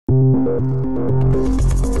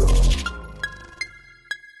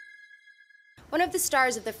One of the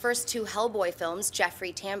stars of the first two Hellboy films,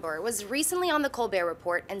 Jeffrey Tambor, was recently on the Colbert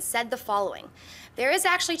Report and said the following: "There is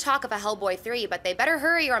actually talk of a Hellboy 3, but they better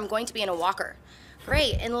hurry or I'm going to be in a walker."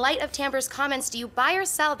 Great. In light of Tambor's comments, do you buy or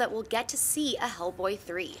sell that we'll get to see a Hellboy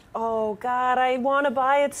 3? Oh God, I want to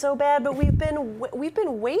buy it so bad, but we've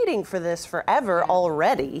been waiting for this forever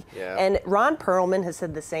already. Yeah. And Ron Perlman has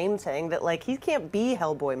said the same thing, that like he can't be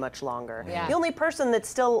Hellboy much longer. Yeah. The only person that's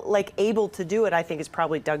still like able to do it, I think, is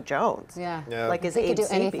probably Doug Jones. Yeah. Like his He could do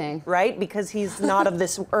AMC, anything. right? Because he's not of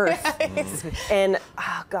this earth. And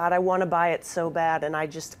oh God, I want to buy it so bad, and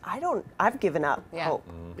I've given up hope.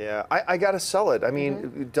 Yeah, I gotta sell it. I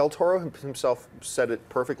mean, Del Toro himself said it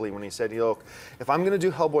perfectly when he said, look, if I'm gonna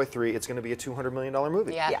do Hellboy 3, it's gonna be a $200 million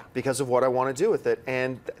movie. Yeah. Because of what I want to do with it.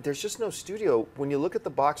 And there's just no studio, when you look at the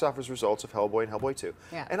box office results of Hellboy and Hellboy 2.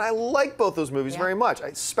 Yeah. And I like both those movies very much,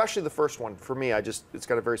 especially the first one. For me, it's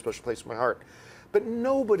got a very special place in my heart. But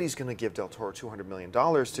nobody's going to give Del Toro $200 million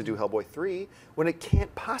to do Hellboy 3 when it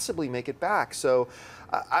can't possibly make it back. So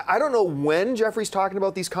I don't know when Jeffrey's talking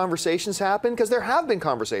about these conversations happen, because there have been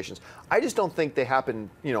conversations. I just don't think they happen,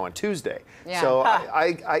 on Tuesday. Yeah. So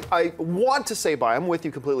I want to say buy. I'm with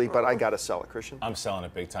you completely, but I got to sell it, Christian. I'm selling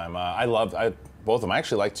it big time. Both of them. I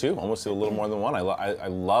actually like two, almost a little more than one. I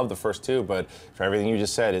love the first two, but for everything you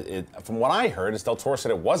just said, from what I heard, Del Toro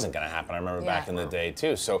said it wasn't going to happen. I remember back in the day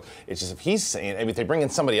too. So it's just, if he's saying, if they bring in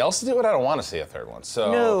somebody else to do it, I don't want to see a third one.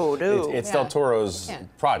 So it's Del Toro's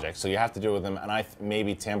project, so you have to do it with him. And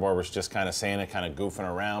maybe Tambor was just kind of saying it, kind of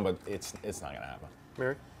goofing around, but it's not going to happen.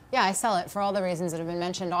 Mary? Yeah, I sell it for all the reasons that have been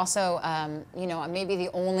mentioned. Also, maybe the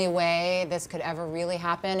only way this could ever really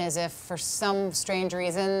happen is if, for some strange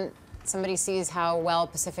reason, somebody sees how well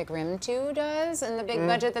Pacific Rim 2 does and the big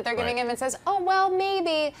budget that they're giving him and says, oh, well,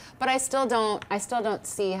 maybe, but I still don't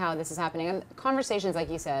see how this is happening. And conversations, like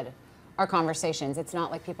you said, are conversations. It's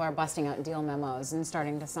not like people are busting out deal memos and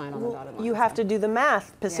starting to sign on the dotted line. You have to do the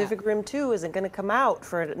math. Pacific Rim 2 isn't going to come out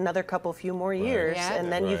for another few more years,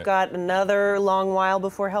 and then you've got another long while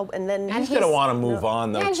before and then he's going to want to move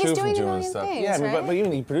on though and too he's from doing doing stuff. Things, right? but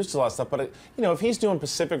even he produces a lot of stuff. But if he's doing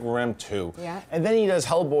Pacific Rim 2, Yeah. and then he does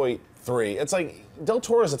Hellboy 3, it's like Del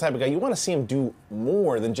Toro is the type of guy you want to see him do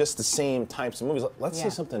more than just the same types of movies. Let's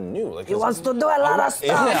see something new. Like, he wants to do a lot of stuff.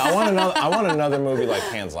 Yeah, I want another movie like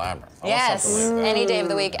Pan's Labyrinth. Yes, any day of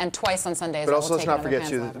the week and twice on Sundays. But also, let's not forget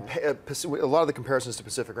too, a lot of the comparisons to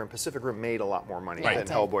Pacific Rim made a lot more money than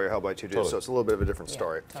Hellboy or Hellboy 2 did, so it's a little bit of a different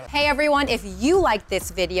story. Hey everyone, if you liked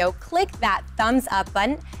this video, click that thumbs up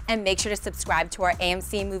button and make sure to subscribe to our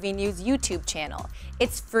AMC Movie News YouTube channel.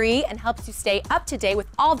 It's free and helps you stay up to date with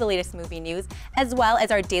all the latest movie news, as well as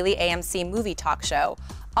our daily AMC movie talk show.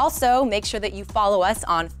 Also, make sure that you follow us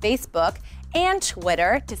on Facebook and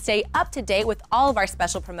Twitter to stay up to date with all of our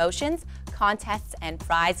special promotions, contests, and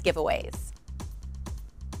prize giveaways.